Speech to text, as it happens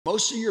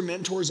Most of your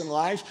mentors in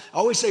life, I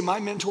always say my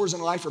mentors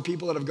in life are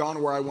people that have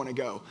gone where I want to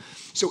go.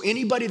 So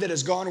anybody that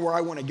has gone where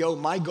I want to go,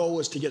 my goal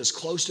is to get as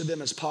close to them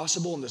as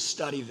possible and to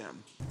study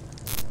them.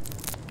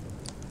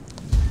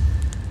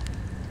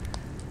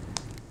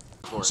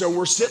 So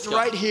we're sitting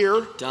right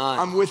here. Done.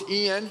 I'm with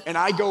Ian, and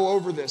I go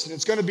over this, and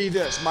it's going to be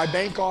this. My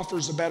bank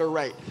offers a better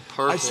rate.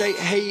 Perfect. I say,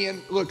 hey,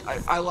 Ian, look,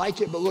 I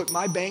like it, but look,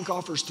 my bank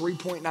offers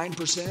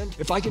 3.9%.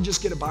 If I could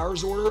just get a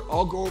buyer's order,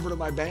 I'll go over to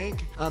my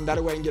bank.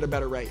 That way I can get a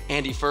better rate.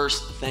 Andy,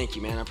 first, thank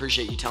you, man. I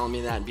appreciate you telling me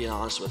that and being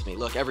honest with me.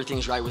 Look,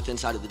 everything's right with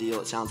inside of the deal.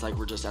 It sounds like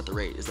we're just at the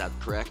rate. Is that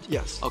correct?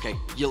 Yes. Okay.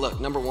 You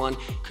look, number one,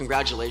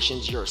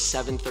 congratulations. You're a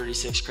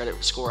 736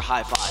 credit score.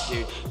 High five,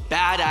 dude.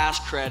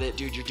 Badass credit,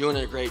 dude. You're doing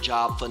a great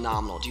job.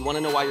 Phenomenal. Do you want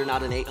to know why you're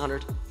not an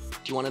 800?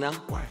 Do you want to know?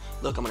 Why?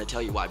 Look, I'm going to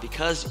tell you why.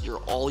 Because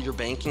all your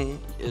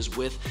banking is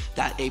with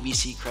that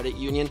ABC credit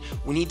union,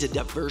 we need to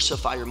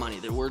diversify your money.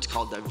 The word's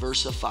called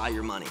diversify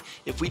your money.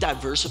 If we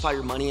diversify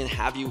your money and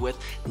have you with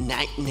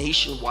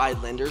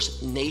nationwide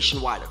lenders,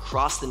 nationwide,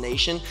 across the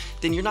nation,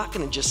 then you're not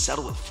going to just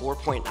settle with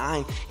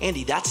 4.9.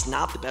 Andy, that's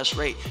not the best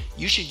rate.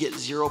 You should get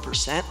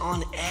 0%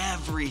 on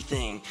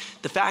everything.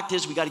 The fact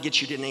is we got to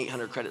get you to an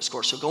 800 credit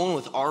score. So going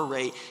with our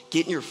rate,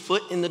 getting your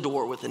foot in the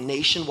door with a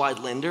nationwide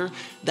lender,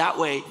 that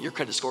way your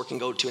credit score can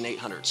go to an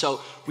 800.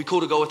 So we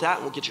cool to go with that,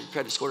 and we'll get your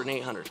credit score to an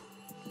 800.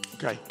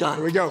 Okay, done.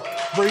 Here we go.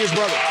 Bring his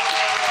brother.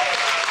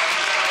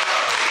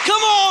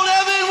 Come on,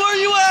 Evan, where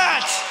you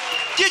at?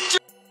 Get your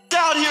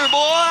out here,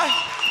 boy.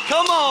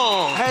 Come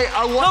on. Hey,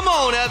 come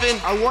on, Evan.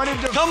 I wanted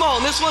to. Come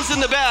on, this one's in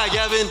the bag,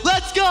 Evan.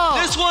 Let's go.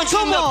 This one's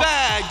in the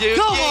bag, dude.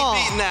 Come you ain't on.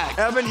 beating that.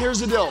 Evan, here's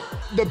the deal.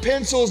 The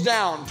pencil's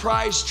down.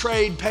 Price,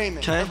 trade,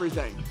 payment,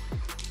 everything.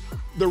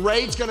 The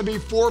rate's gonna be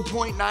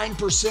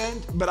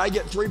 4.9%, but I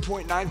get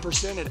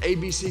 3.9% at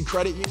ABC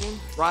Credit Union,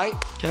 right?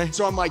 Okay.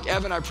 So I'm like,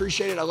 Evan, I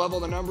appreciate it. I love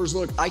all the numbers.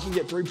 Look, I can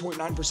get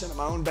 3.9% at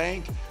my own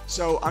bank.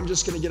 So I'm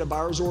just gonna get a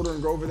buyer's order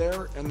and go over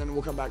there, and then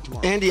we'll come back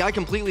tomorrow. Andy, I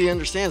completely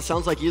understand.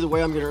 Sounds like either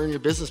way I'm gonna earn your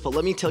business, but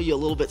let me tell you a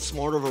little bit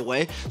smarter of a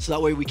way, so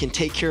that way we can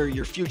take care of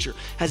your future.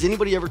 Has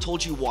anybody ever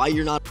told you why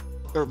you're not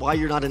an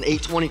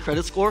 820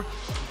 credit score?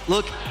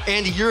 Look,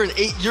 Andy, you're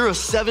a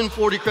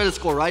 740 credit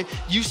score, right?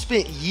 You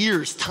spent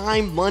years,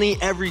 time, money,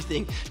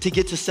 everything to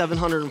get to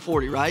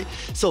 740, right?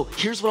 So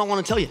here's what I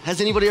want to tell you.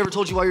 Has anybody ever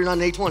told you why you're not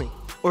an 820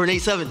 or an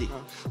 870?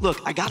 Look,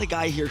 I got a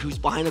guy here who's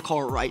buying a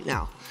car right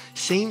now.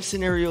 Same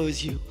scenario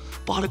as you.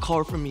 Bought a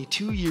car from me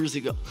 2 years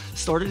ago.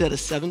 Started at a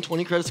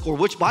 720 credit score,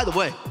 which, by the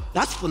way,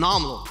 that's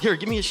phenomenal. Here,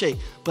 give me a shake.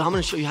 But I'm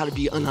gonna show you how to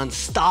be an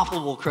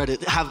unstoppable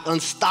credit, have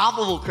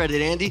unstoppable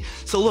credit, Andy.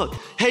 So look,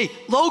 hey,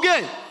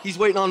 Logan, he's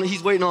waiting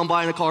on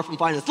buying a car from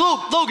finance.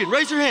 Logan,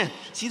 raise your hand.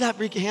 See that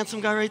freaking handsome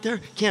guy right there?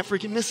 Can't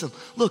freaking miss him.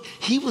 Look,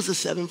 he was a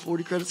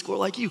 740 credit score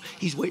like you.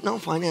 He's waiting on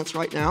finance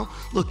right now.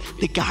 Look,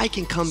 the guy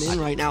can come in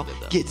right now,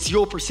 get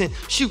 0%.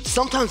 Shoot,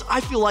 sometimes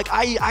I feel like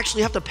I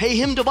actually have to pay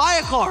him to buy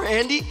a car,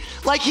 Andy.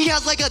 Like he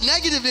has like a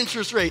negative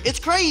interest rate. It's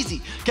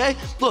crazy, okay?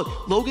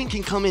 Look, Logan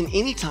can come in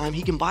anytime.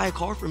 He can buy a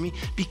car from me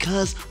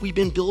because we've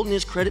been building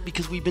his credit,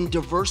 because we've been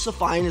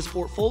diversifying his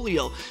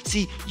portfolio.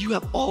 See, you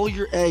have all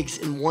your eggs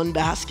in one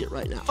basket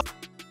right now.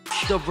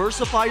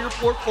 Diversify your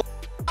portfolio.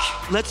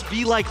 Let's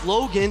be like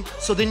Logan,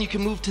 so then you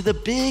can move to the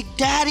big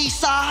daddy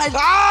side. You know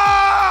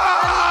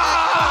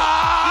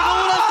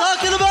what I'm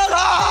talking about?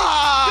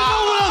 You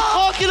know what I'm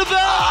talking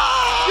about?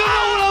 You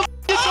know what I'm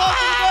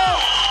talking about?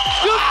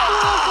 You know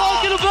what I'm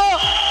talking about?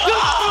 You know what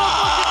I'm talking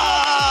about?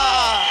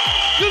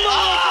 You know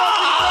what I'm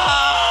talking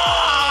about?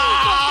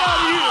 Get out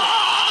of here.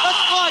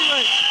 That's fine,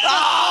 right?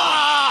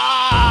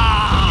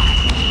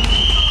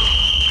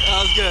 That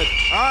was good.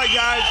 All right,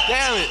 guys.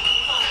 Damn it.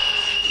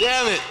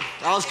 Damn it.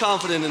 I was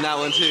confident in that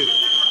one too.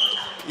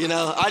 You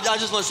know, I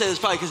just want to say this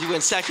probably because he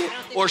went second.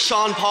 Or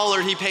Sean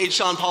Pollard, he paid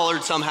Sean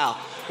Pollard somehow.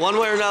 One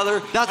way or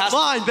another. That's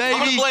fine, baby. I'm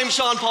going to blame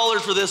Sean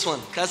Pollard for this one.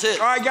 That's it.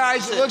 All right,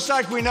 guys, it looks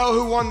like we know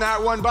who won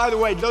that one. By the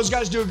way, did those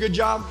guys do a good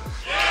job?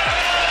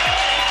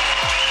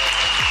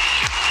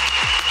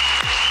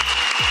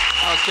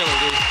 That was killer,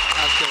 dude.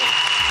 That was killer.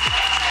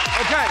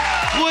 Okay.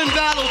 Twin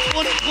Battle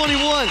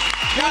 2021.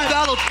 Twin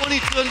Battle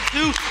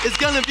 2022 is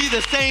going to be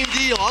the same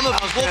deal. I'm going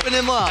to be whooping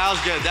him up. That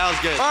was good. That was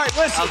good. All right,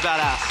 listen. That was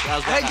badass. That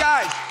was badass. Hey,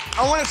 guys.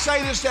 I want to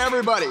say this to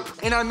everybody,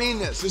 and I mean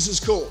this. This is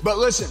cool. But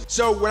listen,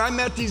 so when I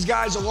met these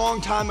guys a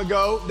long time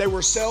ago, they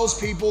were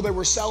salespeople. They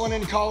were selling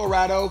in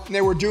Colorado, and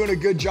they were doing a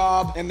good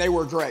job, and they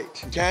were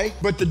great, okay?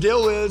 But the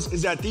deal is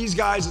that these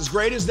guys, as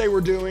great as they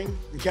were doing,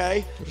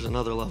 okay? There's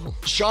another level.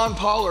 Sean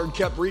Pollard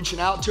kept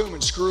reaching out to him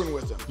and screwing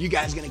with him. You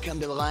guys gonna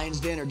come to the Lions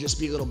Den or just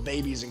be little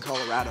babies in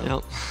Colorado?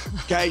 Yep.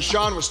 Okay,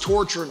 Sean was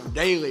torturing him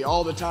daily,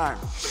 all the time.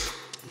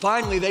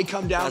 Finally, they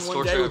come down Best one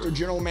store day ever. with their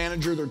general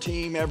manager, their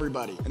team,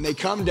 everybody. And they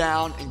come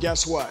down, and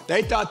guess what?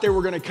 They thought they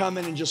were gonna come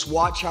in and just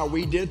watch how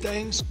we did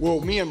things. Well,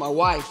 me and my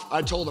wife,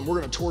 I told them we're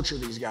gonna torture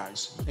these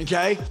guys,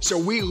 okay? So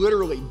we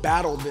literally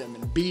battled them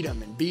and beat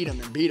them and beat them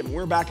and beat them.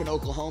 We're back in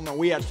Oklahoma, and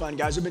we had fun,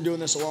 guys. We've been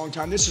doing this a long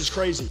time. This is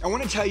crazy. I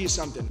wanna tell you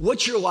something.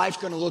 What's your life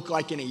gonna look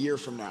like in a year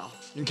from now?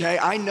 Okay,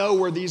 I know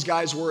where these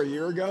guys were a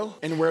year ago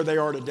and where they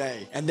are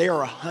today. And they are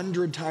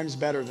 100 times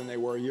better than they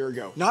were a year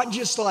ago. Not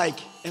just like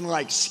in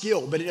like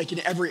skill, but like in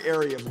every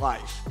area of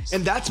life.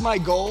 And that's my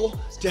goal,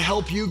 to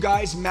help you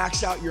guys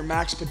max out your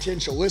max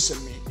potential. Listen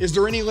to me. Is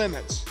there any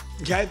limits?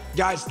 Okay,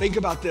 guys, think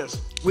about this.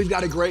 We've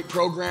got a great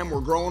program.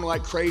 We're growing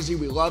like crazy.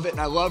 We love it.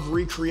 And I love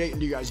recreating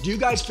to you guys. Do you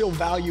guys feel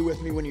value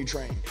with me when you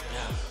train?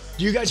 Yeah.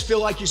 Do you guys feel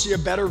like you see a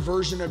better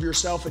version of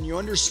yourself and you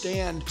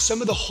understand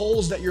some of the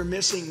holes that you're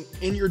missing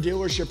in your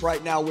dealership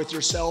right now with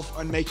yourself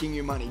on making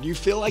you money? Do you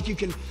feel like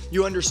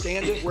you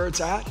understand it, where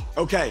it's at?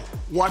 Okay,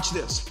 watch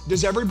this.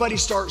 Does everybody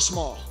start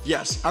small?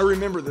 Yes, I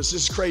remember this.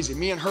 This is crazy.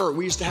 Me and her,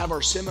 we used to have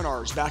our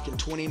seminars back in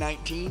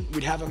 2019.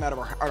 We'd have them at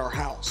our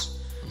house.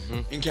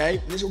 Okay,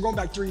 we're going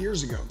back 3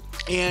 years ago.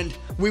 And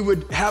we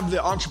would have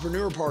the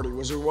entrepreneur party,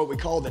 was what we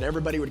called it.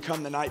 Everybody would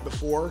come the night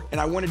before,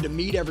 and I wanted to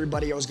meet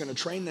everybody I was gonna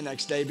train the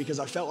next day, because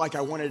I felt like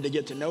I wanted to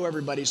get to know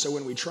everybody, so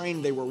when we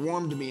trained, they were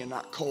warm to me and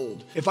not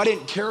cold. If I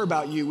didn't care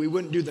about you, we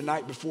wouldn't do the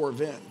night before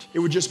event. It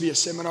would just be a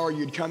seminar,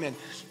 you'd come in.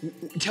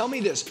 Tell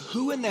me this,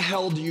 who in the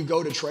hell do you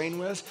go to train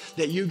with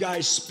that you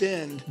guys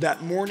spend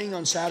that morning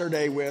on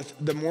Saturday with,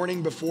 the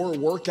morning before,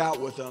 work out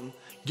with them,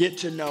 get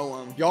to know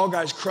them. Y'all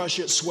guys crush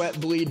it,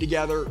 sweat, bleed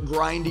together,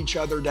 grind each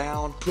other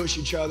down, push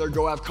each other,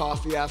 go have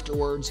coffee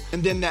afterwards.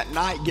 And then that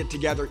night, get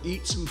together,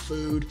 eat some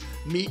food,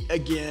 meet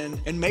again,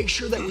 and make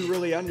sure that we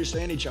really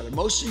understand each other.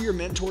 Most of your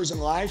mentors in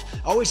life,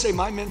 I always say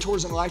my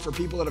mentors in life are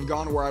people that have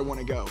gone where I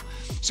want to go.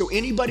 So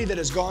anybody that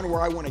has gone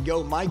where I want to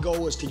go, my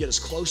goal is to get as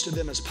close to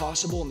them as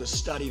possible and to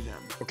study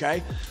them,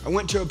 okay? I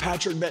went to a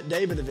Patrick Bet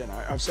David event.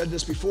 I've said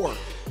this before.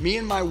 Me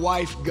and my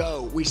wife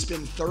go, we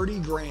spend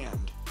 30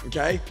 grand,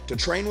 okay, to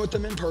train with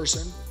them in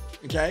person,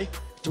 okay,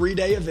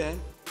 3-day event.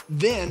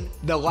 Then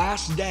the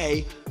last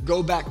day,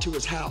 go back to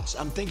his house.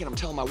 I'm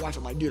telling my wife,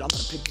 I'm like, dude, I'm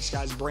gonna pick this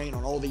guy's brain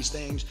on all these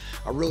things.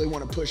 I really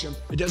wanna push him.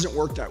 It doesn't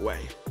work that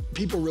way.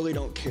 People really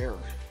don't care.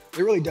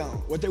 They really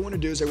don't. What they wanna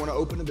do is they wanna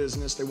open a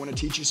business, they wanna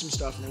teach you some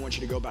stuff, and they want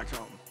you to go back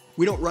home.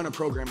 We don't run a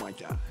program like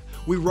that.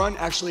 We run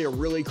actually a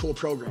really cool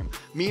program.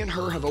 Me and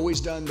her have always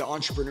done the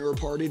entrepreneur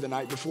party the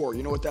night before.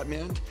 You know what that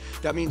meant?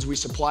 That means we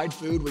supplied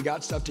food, we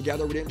got stuff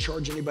together, we didn't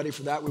charge anybody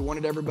for that. We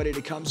wanted everybody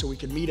to come so we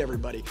could meet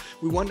everybody.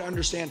 We wanted to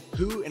understand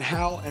who and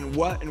how and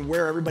what and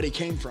where everybody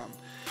came from.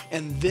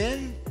 And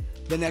then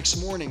the next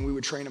morning we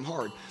would train them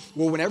hard.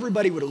 Well, when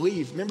everybody would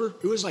leave, remember,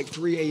 it was like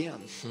 3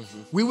 a.m.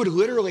 We would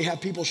literally have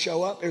people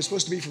show up. It was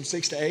supposed to be from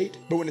 6 to 8,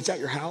 but when it's at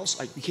your house,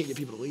 like, you can't get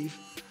people to leave.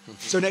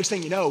 So next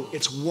thing you know,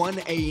 it's 1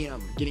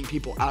 a.m. getting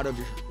people out of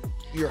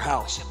your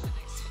house.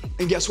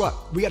 And guess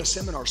what? We got a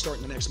seminar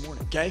starting the next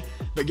morning, okay?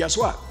 But guess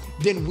what?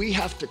 Then we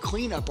have to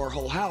clean up our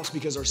whole house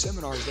because our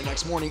seminar is the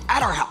next morning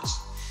at our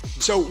house.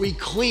 So we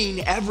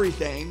clean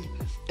everything,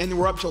 and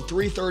we're up till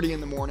 3:30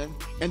 in the morning,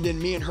 and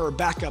then me and her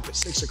back up at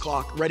 6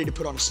 o'clock, ready to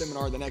put on a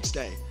seminar the next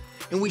day.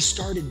 And we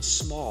started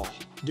small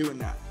doing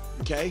that,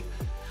 okay?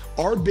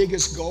 Our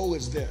biggest goal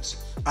is this.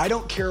 I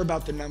don't care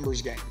about the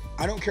numbers game.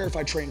 I don't care if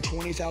I train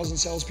 20,000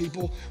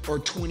 salespeople or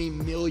 20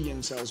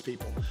 million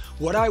salespeople.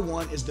 What I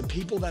want is the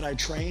people that I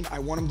train, I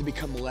want them to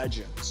become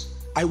legends.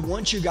 I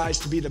want you guys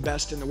to be the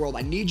best in the world.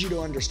 I need you to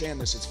understand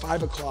this. It's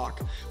 5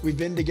 o'clock. We've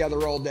been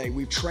together all day.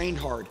 We've trained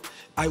hard.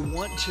 I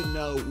want to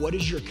know, what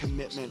does your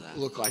commitment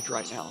look like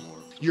right now?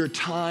 Your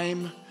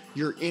time,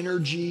 your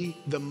energy,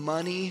 the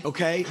money,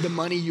 okay? The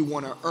money you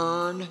want to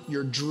earn,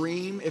 your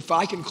dream. If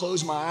I can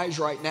close my eyes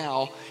right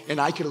now and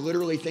I could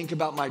literally think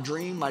about my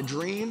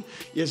dream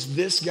is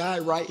this guy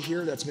right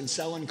here that's been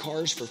selling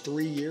cars for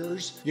 3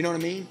 years. You know what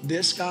I mean?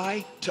 This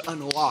guy to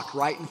unlock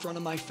right in front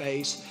of my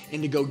face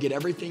and to go get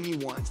everything he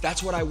wants.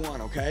 That's what I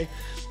want, okay?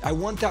 I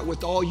want that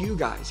with all you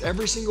guys,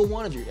 every single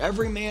one of you,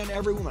 every man,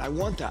 every woman. I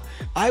want that.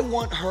 I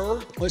want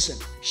her, listen,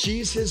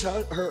 she's his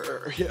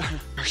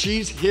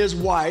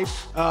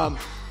wife.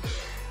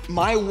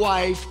 My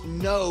wife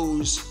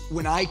knows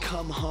when I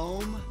come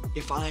home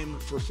if I'm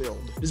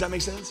fulfilled. Does that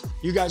make sense?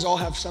 You guys all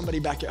have somebody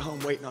back at home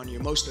waiting on you.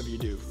 Most of you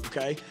do,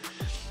 okay?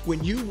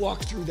 When you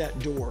walk through that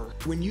door,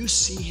 when you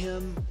see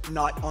him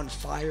not on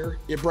fire,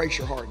 it breaks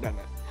your heart, doesn't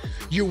it?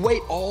 You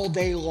wait all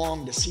day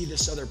long to see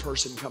this other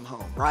person come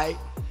home, right?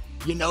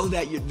 You know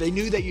that they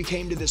knew that you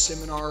came to this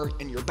seminar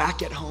and you're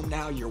back at home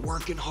now, you're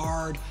working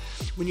hard.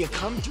 When you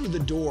come through the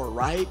door,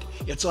 right?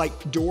 It's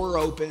like door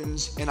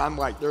opens and I'm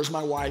like, there's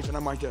my wife, and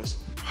I'm like this.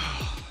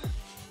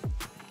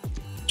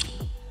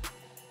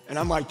 And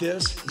I'm like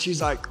this, and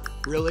she's like,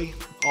 really?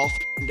 All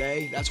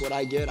day? That's what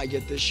I get? I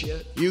get this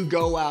shit? You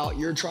go out,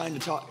 you're trying to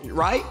talk,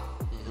 right?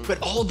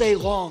 But all day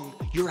long,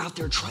 you're out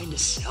there trying to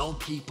sell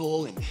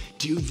people and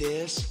do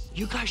this.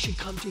 You guys should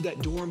come through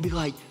that door and be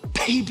like,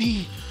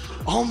 baby,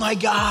 oh my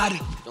God,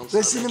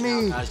 listen to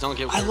me. Out, guys. Don't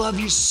get weird. I love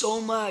you so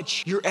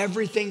much. You're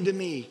everything to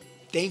me.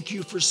 Thank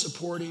you for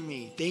supporting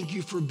me. Thank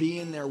you for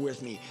being there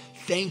with me.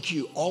 Thank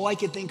you. All I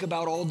could think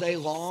about all day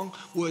long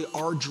were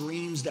our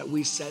dreams that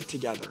we set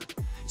together.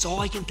 It's all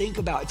I can think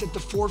about. It's at the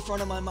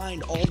forefront of my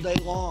mind all day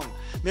long.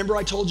 Remember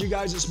I told you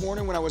guys this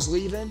morning when I was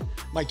leaving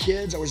my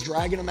kids, I was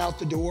dragging them out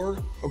the door,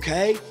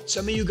 okay?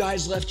 Some of you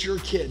guys left your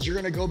kids. You're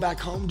gonna go back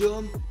home to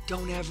them.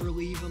 Don't ever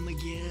leave them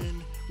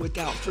again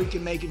without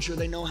freaking making sure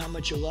they know how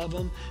much you love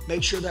them.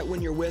 Make sure that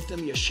when you're with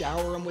them, you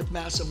shower them with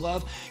massive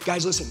love.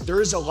 Guys, listen,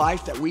 there is a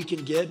life that we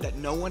can get that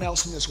no one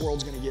else in this world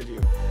is gonna give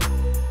you.